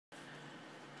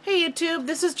YouTube,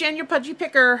 this is Jen, your Pudgy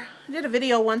Picker. I did a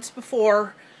video once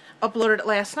before, uploaded it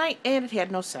last night, and it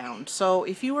had no sound. So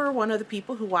if you were one of the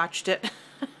people who watched it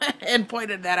and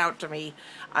pointed that out to me,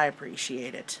 I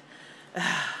appreciate it.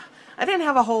 I didn't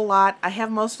have a whole lot. I have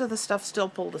most of the stuff still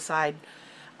pulled aside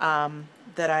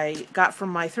that I got from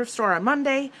my thrift store on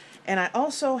Monday, and I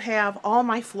also have all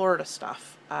my Florida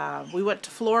stuff. We went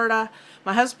to Florida.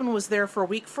 My husband was there for a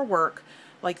week for work.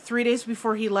 Like 3 days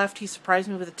before he left, he surprised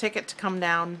me with a ticket to come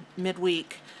down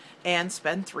midweek and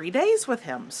spend 3 days with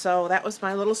him. So that was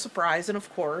my little surprise. And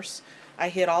of course, I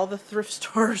hit all the thrift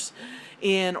stores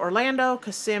in Orlando,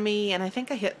 Kissimmee, and I think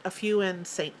I hit a few in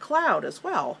St. Cloud as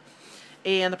well.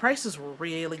 And the prices were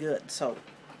really good. So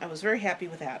I was very happy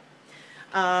with that.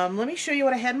 Let me show you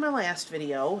what I had in my last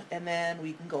video, and then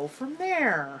we can go from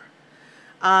there.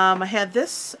 I had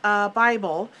this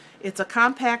Bible. It's a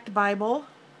compact Bible.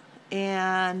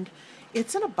 And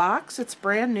it's in a box. It's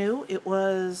brand new. It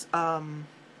was $8,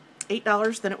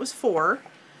 then it was $4.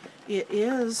 It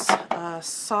is a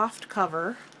soft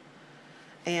cover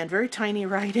and very tiny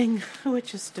writing,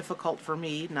 which is difficult for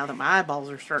me now that my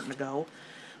eyeballs are starting to go.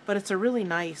 But it's a really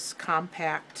nice,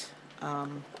 compact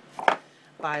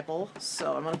Bible.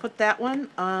 So I'm going to put that one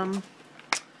on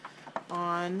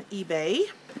eBay.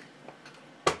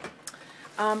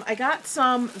 I got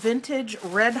some vintage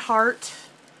Red Heart.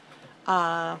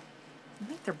 I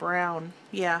think they're brown.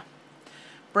 Yeah,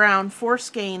 brown 4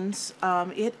 skeins.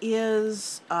 It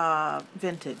is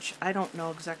vintage. I don't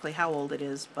know exactly how old it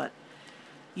is, but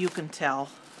you can tell.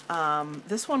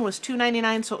 This one was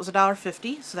 $2.99, so it was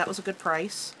 $1.50, so that was a good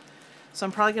price. So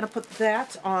I'm probably going to put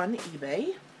that on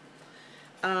eBay.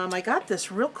 I got this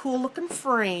real cool looking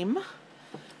frame.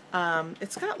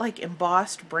 It's got like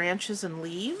embossed branches and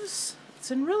leaves.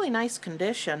 It's in really nice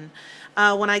condition.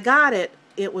 When I got it,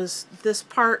 this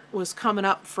part was coming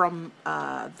up from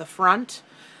the front,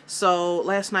 so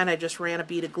last night I just ran a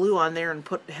bead of glue on there and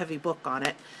put a heavy book on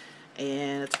it,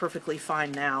 and it's perfectly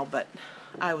fine now, but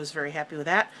I was very happy with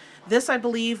that. This, I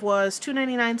believe, was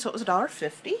 $2.99, so it was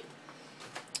 $1.50.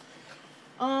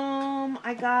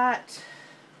 I got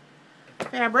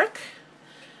fabric.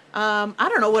 I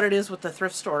don't know what it is with the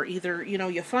thrift store. Either, you know,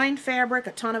 you find fabric,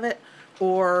 a ton of it,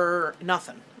 or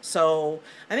nothing. So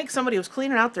I think somebody was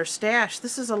cleaning out their stash.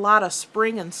 This is a lot of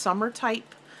spring and summer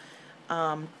type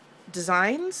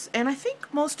designs, and I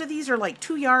think most of these are like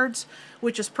 2 yards,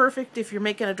 which is perfect if you're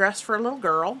making a dress for a little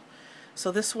girl.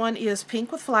 So this one is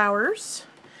pink with flowers,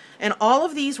 and all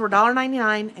of these were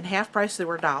 $1.99, and half price they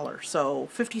were $1, so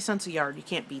 50 cents a yard. You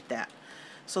can't beat that.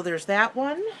 So there's that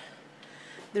one.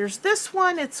 There's this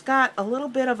one. It's got a little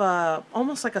bit of a,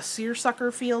 almost like a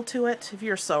seersucker feel to it. If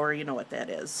you're a sewer, you know what that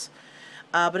is.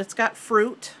 But it's got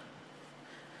fruit,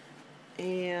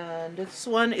 and this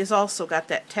one is also got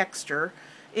that texture.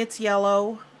 It's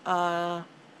yellow.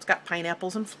 It's got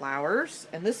pineapples and flowers,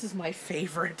 and this is my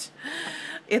favorite.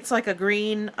 It's like a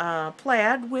green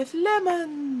plaid with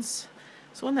lemons.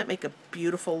 It's one that make a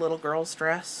beautiful little girl's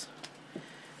dress.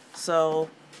 So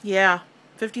yeah,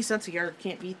 50 cents a yard,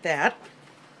 can't beat that.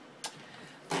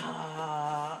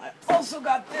 I also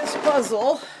got this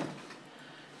puzzle.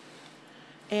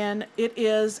 And it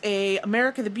is a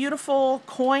America the Beautiful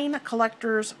coin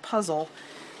collector's puzzle.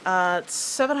 It's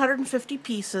 750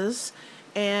 pieces,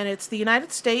 and it's the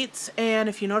United States, and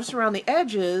if you notice around the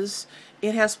edges,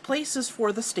 it has places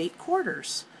for the state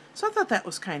quarters. So I thought that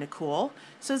was kind of cool.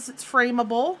 It says it's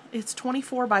frameable, it's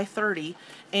 24 by 30,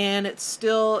 and it's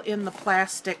still in the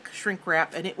plastic shrink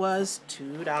wrap, and it was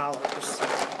 $2.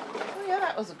 Oh yeah,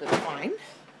 that was a good find.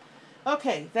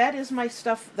 Okay, that is my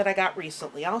stuff that I got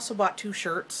recently. I also bought 2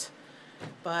 shirts,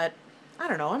 but I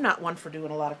don't know, I'm not one for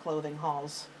doing a lot of clothing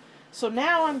hauls. So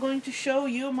now I'm going to show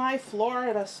you my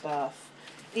Florida stuff.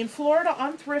 In Florida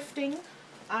on thrifting,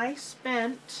 I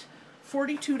spent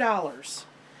 $42.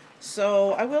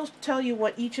 So I will tell you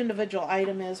what each individual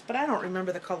item is, but I don't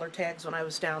remember the color tags when I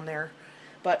was down there.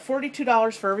 But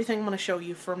 $42 for everything I'm going to show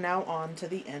you from now on to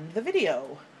the end of the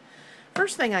video.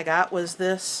 First thing I got was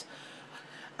this.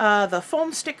 The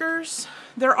foam stickers,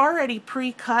 they're already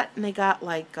pre-cut, and they got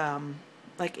like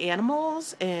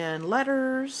animals and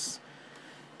letters,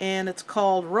 and it's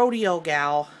called Rodeo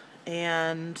Gal,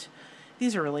 and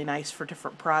these are really nice for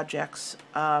different projects.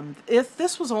 If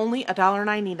this was only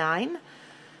 $1.99,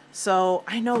 so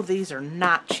I know these are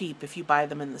not cheap if you buy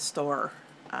them in the store,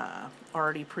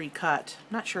 already pre-cut.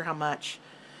 Not sure how much,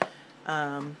 but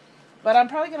I'm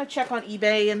probably going to check on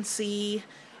eBay and see.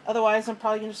 Otherwise, I'm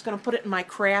probably just going to put it in my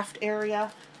craft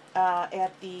area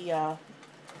at the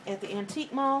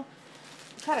antique mall.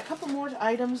 I've got a couple more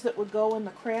items that would go in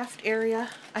the craft area.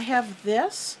 I have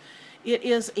this. It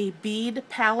is a bead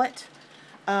palette.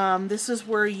 This is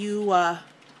where you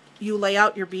lay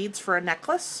out your beads for a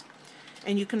necklace,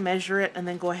 and you can measure it and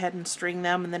then go ahead and string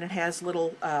them, and then it has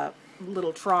little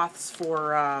troughs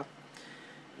for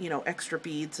you know, extra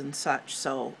beads and such.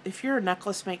 So if you're a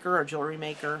necklace maker or jewelry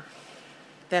maker,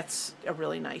 that's a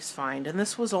really nice find. And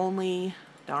this was only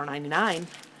 $1.99.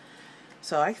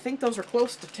 So I think those are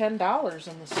close to $10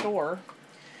 in the store.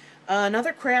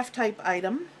 Another craft type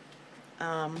item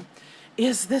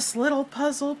is this little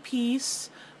puzzle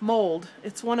piece mold.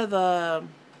 It's one of the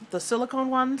silicone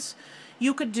ones.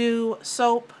 You could do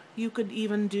soap. You could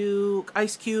even do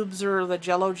ice cubes or the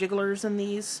Jello jigglers in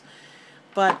these.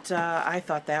 But I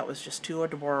thought that was just too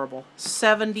adorable.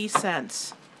 70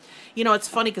 cents. You know, it's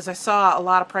funny because I saw a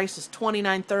lot of prices,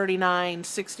 $29.39,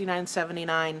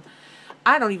 $69.79.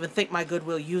 I don't even think my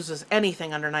Goodwill uses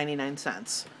anything under 99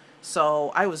 cents.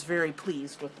 So I was very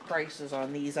pleased with the prices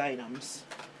on these items.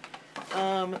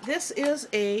 This is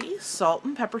a salt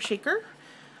and pepper shaker,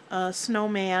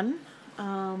 snowman,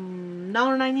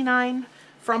 $1.99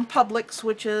 from Publix,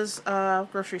 which is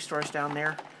grocery stores down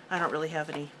there. I don't have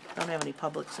any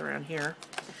Publix around here.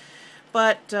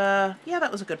 But yeah,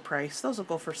 that was a good price. Those will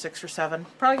go for $6 or $7.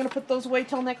 Probably gonna put those away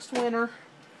till next winter.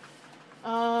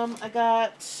 I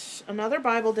got another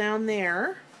Bible down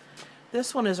there.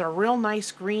 This one is a real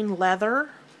nice green leather.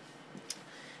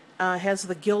 Has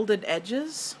the gilded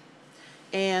edges,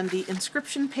 and the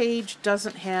inscription page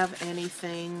doesn't have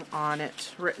anything on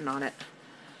it, written on it.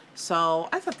 So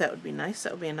I thought that would be nice.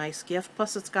 That would be a nice gift.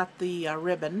 Plus it's got the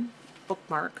ribbon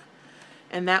bookmark,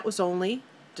 and that was only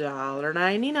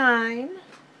 $1.99. So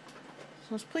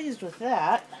I was pleased with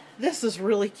that. This is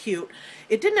really cute.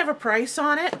 It didn't have a price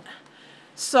on it.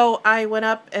 So I went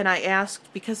up and I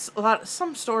asked, because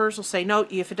some stores will say, no,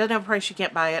 if it doesn't have a price, you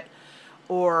can't buy it.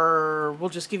 Or we'll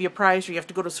just give you a price, or you have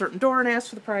to go to a certain door and ask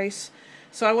for the price.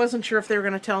 So I wasn't sure if they were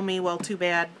going to tell me, well, too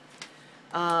bad.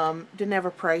 Didn't have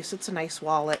a price. It's a nice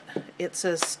wallet. It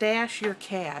says, stash your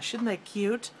cash. Isn't that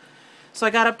cute? So I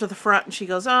got up to the front and she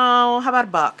goes, oh, how about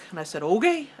 $1? And I said,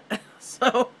 okay.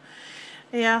 So,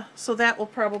 yeah, so that will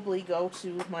probably go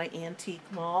to my antique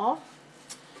mall.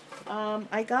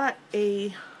 I got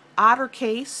a otter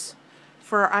case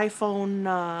for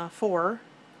iPhone 4,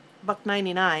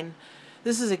 $1.99.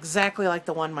 This is exactly like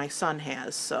the one my son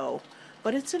has, so,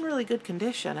 but it's in really good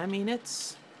condition. I mean,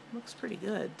 looks pretty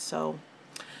good. So,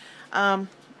 I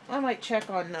might check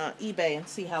on eBay and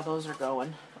see how those are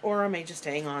going, or I may just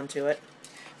hang on to it.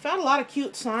 Found a lot of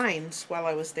cute signs while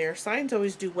I was there. Signs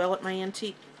always do well at my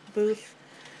antique booth.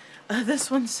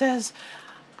 This one says,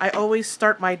 I always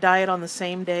start my diet on the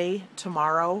same day,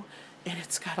 tomorrow, and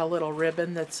it's got a little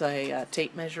ribbon that's a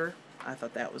tape measure. I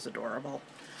thought that was adorable.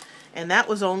 And that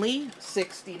was only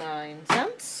 69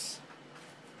 cents.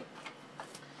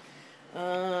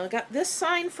 Got this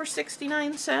sign for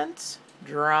 69 cents.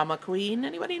 Drama Queen.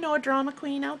 Anybody know a Drama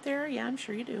Queen out there? Yeah, I'm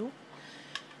sure you do.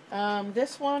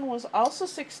 This one was also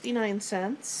 69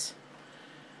 cents.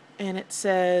 And it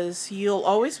says, you'll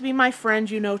always be my friend,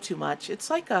 you know too much.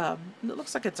 It's like it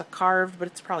looks like it's a carved, but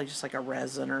it's probably just like a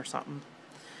resin or something.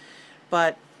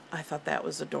 But I thought that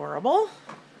was adorable.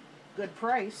 Good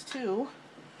price, too.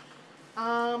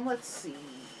 Let's see.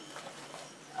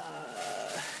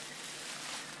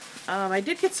 I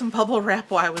did get some bubble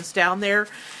wrap while I was down there,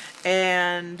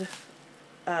 and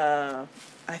I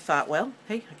thought, well,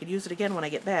 hey, I could use it again when I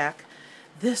get back.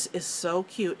 This is so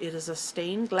cute. It is a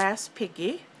stained glass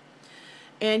piggy.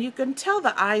 And you can tell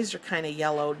the eyes are kind of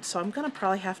yellowed, so I'm going to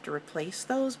probably have to replace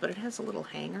those, but it has a little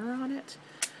hanger on it.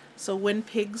 So when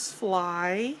pigs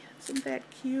fly, isn't that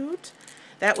cute?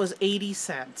 That was 80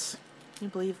 cents. Can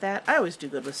you believe that? I always do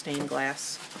good with stained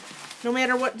glass. No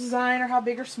matter what design or how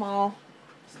big or small,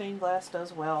 stained glass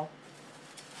does well.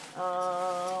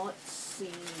 Let's see.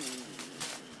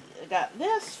 I got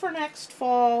this for next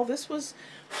fall. This was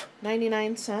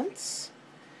 99 cents.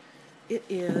 It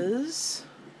is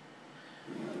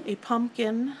a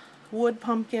pumpkin, wood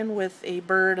pumpkin with a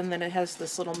bird, and then it has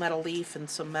this little metal leaf and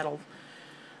some metal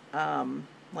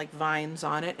like vines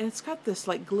on it, and it's got this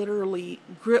like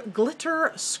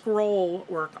glitter scroll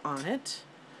work on it,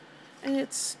 and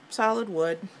it's solid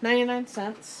wood. 99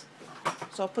 cents.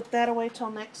 So I'll put that away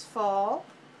till next fall.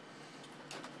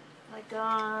 I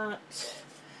got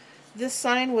this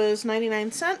sign was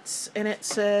 99 cents, and it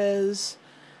says,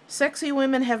 sexy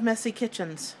women have messy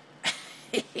kitchens.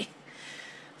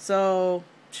 So,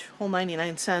 whole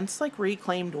 99 cents, like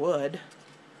reclaimed wood.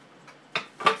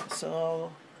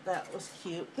 So, that was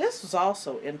cute. This was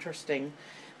also interesting.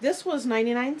 This was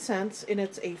 99 cents, and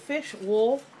it's a fish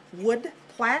wool wood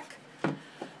plaque.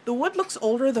 The wood looks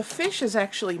older. The fish is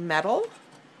actually metal.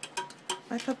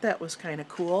 I thought that was kind of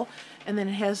cool. And then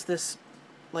it has this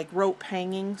like rope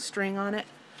hanging string on it.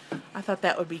 I thought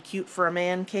that would be cute for a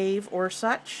man cave or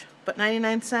such. But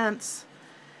 99 cents.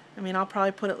 I mean, I'll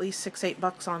probably put at least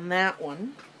 $6-8 on that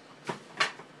one.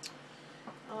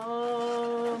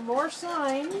 More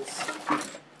signs.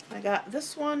 I got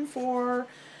this one for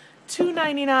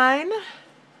 $2.99.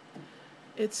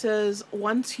 It says,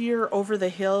 once you're over the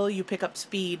hill, you pick up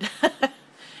speed.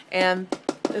 And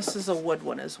this is a wood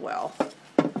one as well.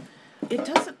 It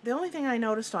doesn't, the only thing I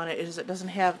noticed on it is it doesn't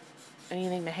have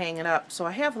anything to hang it up. So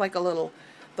I have like the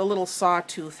little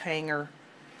sawtooth hanger.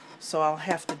 So I'll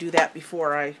have to do that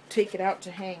before I take it out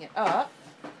to hang it up.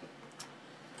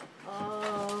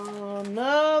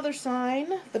 Another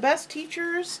sign. The best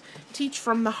teachers teach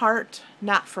from the heart,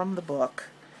 not from the book.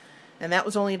 And that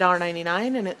was only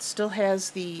 $1.99, and it still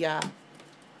has the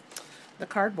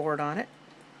cardboard on it.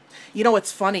 You know,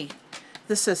 it's funny.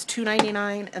 This says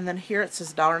 $2.99, and then here it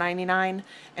says $1.99.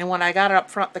 And when I got it up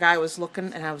front, the guy was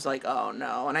looking, and I was like, "Oh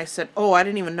no!" And I said, "Oh, I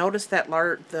didn't even notice that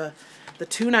the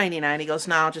 $2.99." He goes,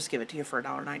 "No, I'll just give it to you for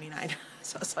 $1.99."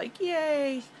 So I was like,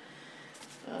 "Yay!"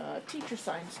 Teacher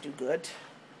signs do good. Is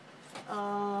that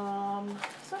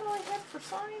all I had for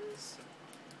signs?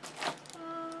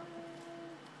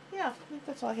 Yeah, I think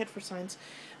that's all I had for signs.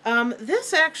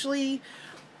 This actually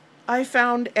I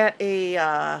found at a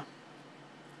it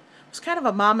was kind of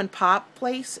a mom and pop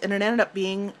place, and it ended up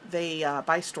being they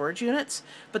buy storage units,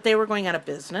 but they were going out of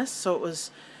business. So it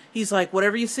was, he's like,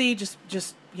 whatever you see, just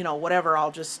you know, whatever.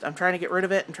 I'm trying to get rid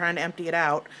of it and trying to empty it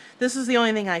out. This is the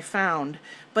only thing I found,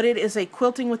 but it is a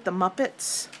Quilting with the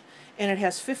Muppets, and it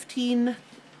has 15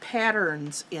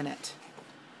 patterns in it.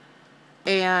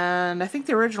 And I think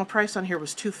the original price on here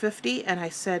was $2.50, and I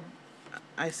said,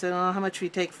 "Oh, how much do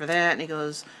you take for that?" And he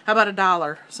goes, "How about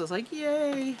 $1?" So I was like,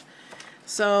 "Yay!"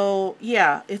 So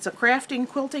yeah, it's a crafting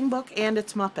quilting book, and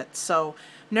it's Muppets. So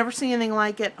never seen anything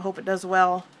like it. Hope it does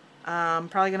well. I'm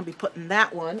probably going to be putting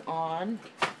that one on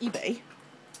eBay.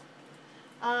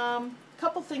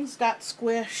 Couple things got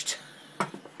squished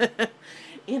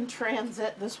in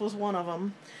transit. This was one of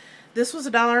them. This was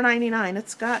 $1.99.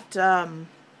 It's got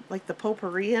like the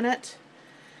potpourri in it,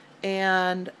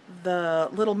 and the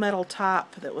little metal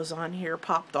top that was on here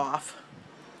popped off,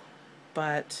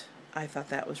 but I thought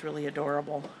that was really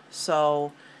adorable,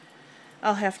 so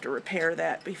I'll have to repair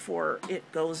that before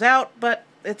it goes out, but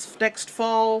it's next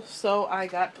fall, so I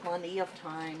got plenty of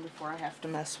time before I have to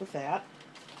mess with that.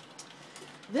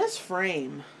 This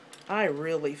frame I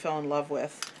really fell in love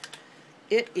with.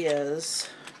 It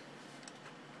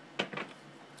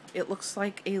looks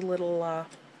like a little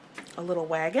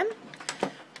wagon,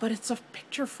 but it's a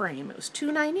picture frame. It was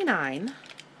 $2.99.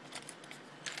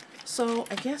 So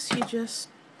I guess you just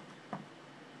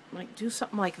like do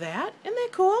something like that. Isn't that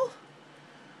cool?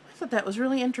 I thought that was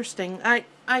really interesting.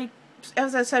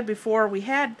 As I said before, I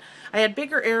had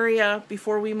bigger area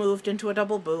before we moved into a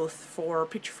double booth for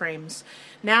picture frames.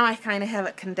 Now I kind of have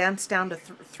it condensed down to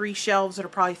 3 shelves that are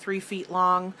probably 3 feet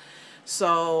long.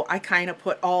 So I kind of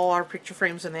put all our picture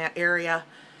frames in that area,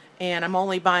 and I'm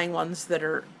only buying ones that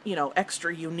are, you know,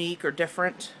 extra unique or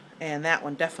different, and that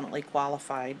one definitely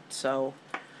qualified. So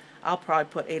I'll probably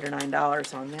put $8 or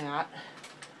 $9 on that.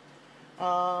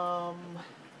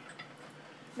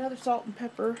 Another salt and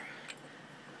pepper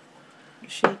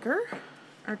shaker.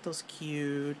 Aren't those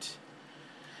cute?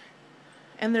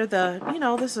 And they're the, you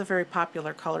know, this is a very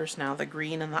popular colors now, the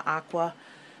green and the aqua.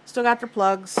 Still got their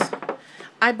plugs.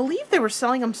 I believe they were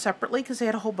selling them separately because they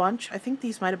had a whole bunch. I think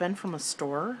these might have been from a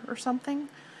store or something.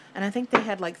 And I think they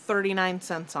had like 39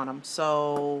 cents on them.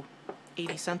 So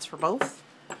 80 cents for both.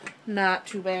 Not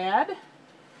too bad.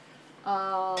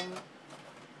 I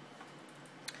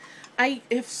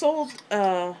have sold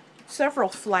several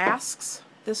flasks.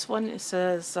 This one, it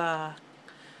says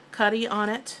Cuddy on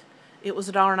it. It was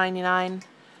 $1.99.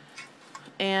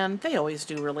 And they always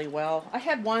do really well. I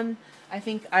had one, I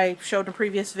think I showed in a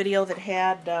previous video, that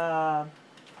had, I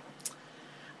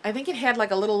think it had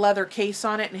like a little leather case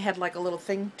on it, and it had like a little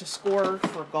thing to score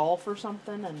for golf or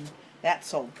something, and that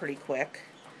sold pretty quick.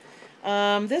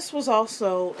 This was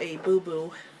also a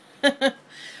boo-boo.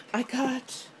 I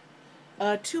got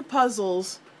 2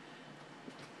 puzzles,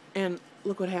 and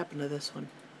look what happened to this one.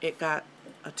 It got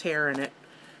a tear in it.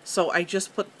 So I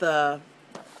just put the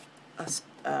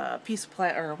piece of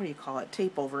or what do you call it,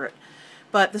 tape over it.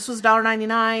 But this was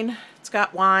 $1.99. It's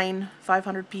got wine,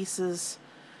 500 pieces.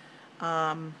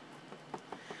 I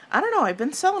don't know, I've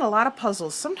been selling a lot of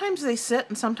puzzles. Sometimes they sit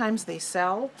and sometimes they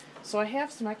sell. So I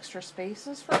have some extra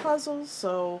spaces for puzzles.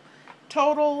 So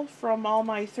total from all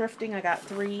my thrifting, I got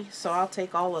 3. So I'll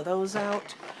take all of those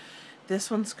out.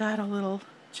 This one's got a little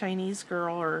Chinese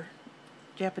girl or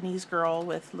Japanese girl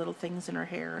with little things in her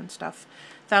hair and stuff.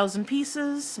 1,000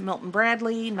 pieces, Milton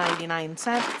Bradley, 99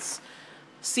 cents,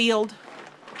 sealed.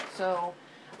 So,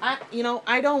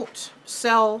 I don't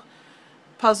sell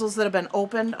puzzles that have been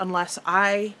opened unless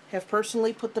I have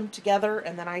personally put them together,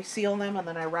 and then I seal them, and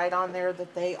then I write on there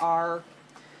that they are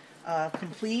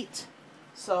complete.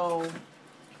 So,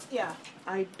 yeah,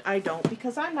 I don't,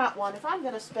 because I'm not one. If I'm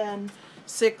going to spend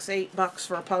 $6-8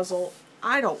 for a puzzle,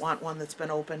 I don't want one that's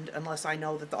been opened unless I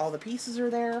know that all the pieces are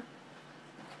there.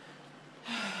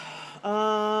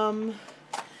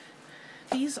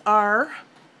 These are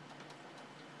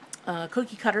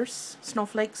cookie cutters,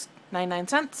 snowflakes, 99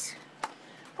 cents.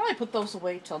 Probably put those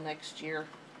away till next year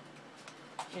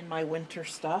in my winter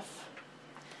stuff.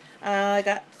 I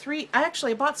got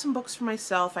I bought some books for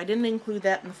myself. I didn't include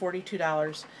that in the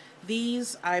 $42.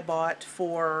 These I bought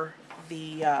for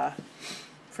the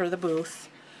booth.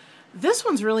 This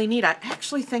one's really neat. I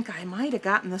actually think I might have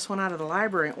gotten this one out of the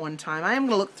library at one time. I am going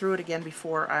to look through it again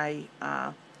before I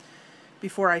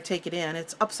take it in.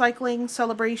 It's Upcycling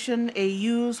Celebration, a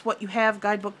Use What You Have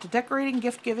guidebook to decorating,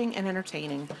 gift giving, and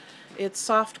entertaining. It's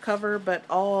soft cover, but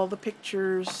all the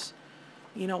pictures,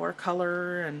 are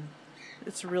color, and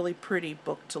it's a really pretty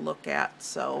book to look at.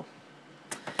 So,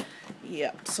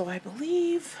 yeah. So I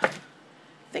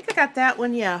think I got that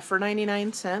one, yeah, for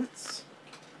 99 cents.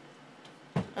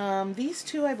 These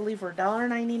two, I believe, were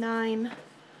 $1.99.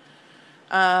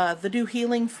 The Do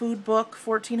Healing Food Book,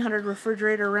 1,400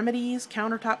 Refrigerator Remedies,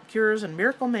 Countertop Cures, and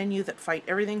Miracle Menu that fight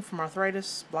everything from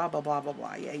arthritis, blah, blah, blah, blah,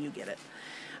 blah. Yeah, you get it.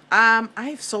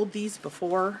 I've sold these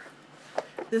before.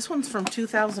 This one's from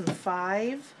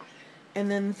 2005.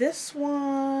 And then this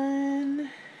one,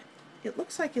 it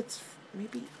looks like it's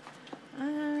maybe, I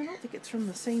don't think it's from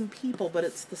the same people, but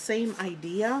it's the same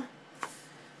idea.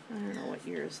 I don't know what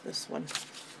year is this one.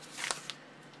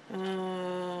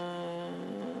 Ooh,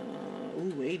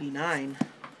 89.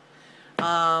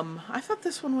 I thought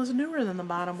this one was newer than the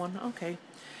bottom one. Okay.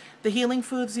 The Healing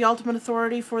Foods, the Ultimate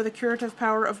Authority for the Curative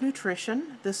Power of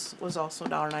Nutrition. This was also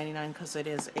 $1.99 because it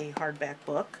is a hardback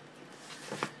book.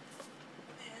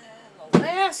 And the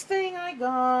last thing I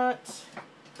got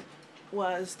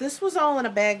was, this was all in a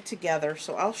bag together,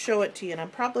 so I'll show it to you, and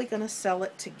I'm probably going to sell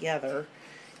it together.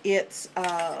 It's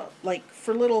like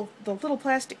for the little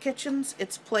plastic kitchens,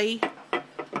 it's play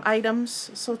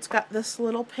items. So it's got this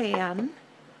little pan.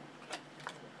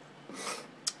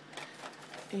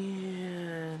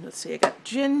 And let's see, I got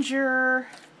ginger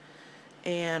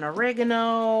and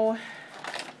oregano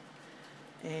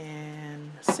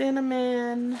and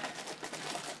cinnamon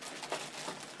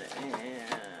and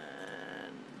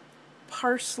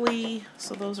parsley.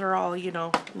 So those are all,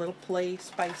 little play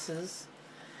spices.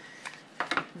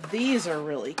 These are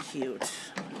really cute.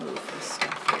 Move this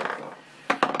stuff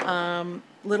here.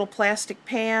 Little plastic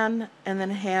pan, and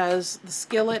then it has the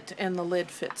skillet, and the lid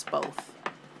fits both.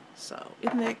 So,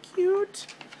 isn't that cute?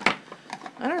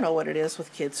 I don't know what it is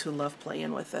with kids who love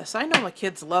playing with this. I know my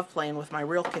kids love playing with my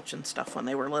Real Kitchen stuff when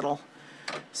they were little.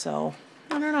 So,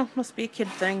 I don't know. Must be a kid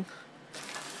thing.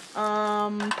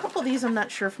 A couple of these I'm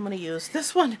not sure if I'm going to use.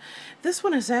 This one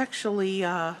is actually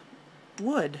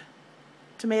wood.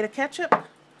 Tomato ketchup.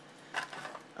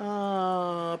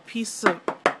 Piece of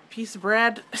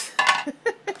bread.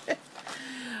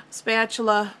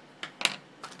 Spatula.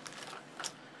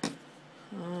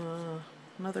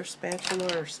 Another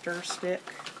spatula or stir stick.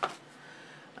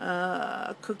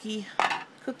 Cookie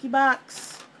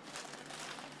box.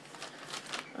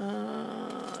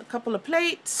 A couple of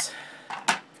plates.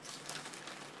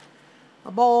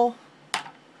 A bowl.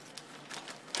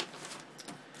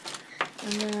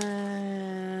 And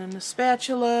then a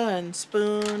spatula and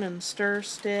spoon and stir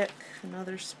stick.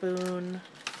 Another spoon.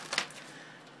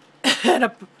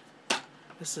 And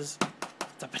it's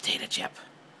a potato chip.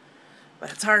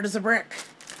 But it's hard as a brick.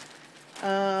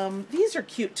 These are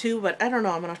cute too, but I don't know.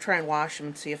 I'm going to try and wash them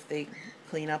and see if they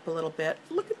clean up a little bit.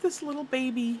 Look at this little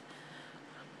baby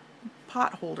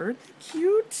pot holder. Isn't that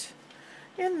cute?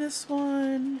 And this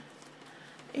one.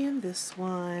 And this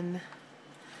one.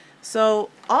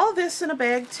 So all this in a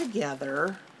bag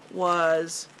together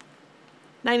was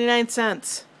 99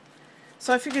 cents.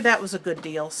 So I figured that was a good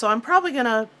deal. So I'm probably going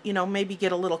to, maybe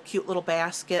get a cute little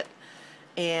basket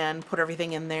and put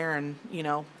everything in there and,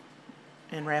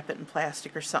 and wrap it in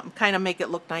plastic or something. Kind of make it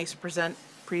look nice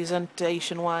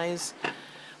presentation-wise.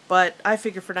 But I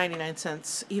figured for 99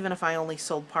 cents, even if I only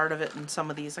sold part of it and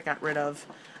some of these I got rid of,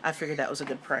 I figured that was a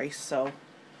good price. So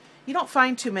you don't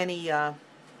find too many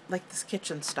like this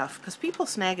kitchen stuff because people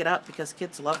snag it up because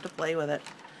kids love to play with it.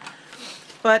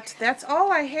 But that's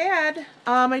all I had.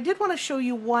 I did want to show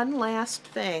you one last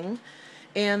thing,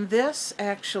 and this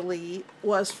actually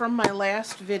was from my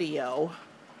last video.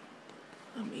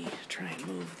 Let me try and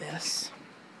move this.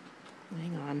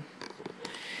 Hang on.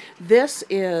 This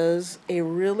is a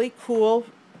really cool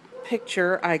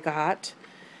picture I got,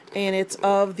 and it's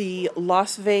of the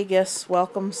Las Vegas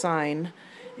welcome sign.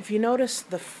 If you notice,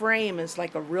 the frame is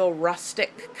like a real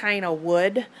rustic kind of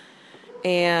wood,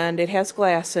 and it has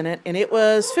glass in it, and it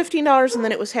was $15, and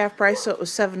then it was half price, so it was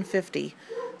 $7.50.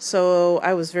 So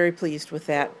I was very pleased with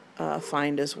that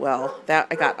find as well. That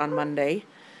I got on Monday.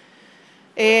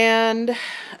 And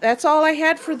that's all I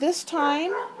had for this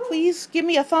time. Please give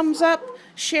me a thumbs up,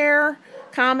 share,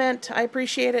 comment. I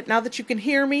appreciate it. Now that you can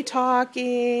hear me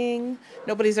talking.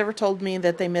 Nobody's ever told me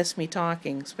that they miss me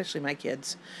talking, especially my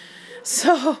kids.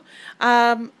 So,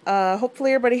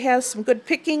 hopefully everybody has some good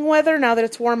picking weather now that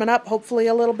it's warming up, hopefully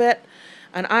a little bit.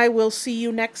 And I will see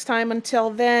you next time. Until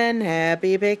then,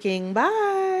 happy picking.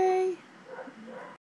 Bye.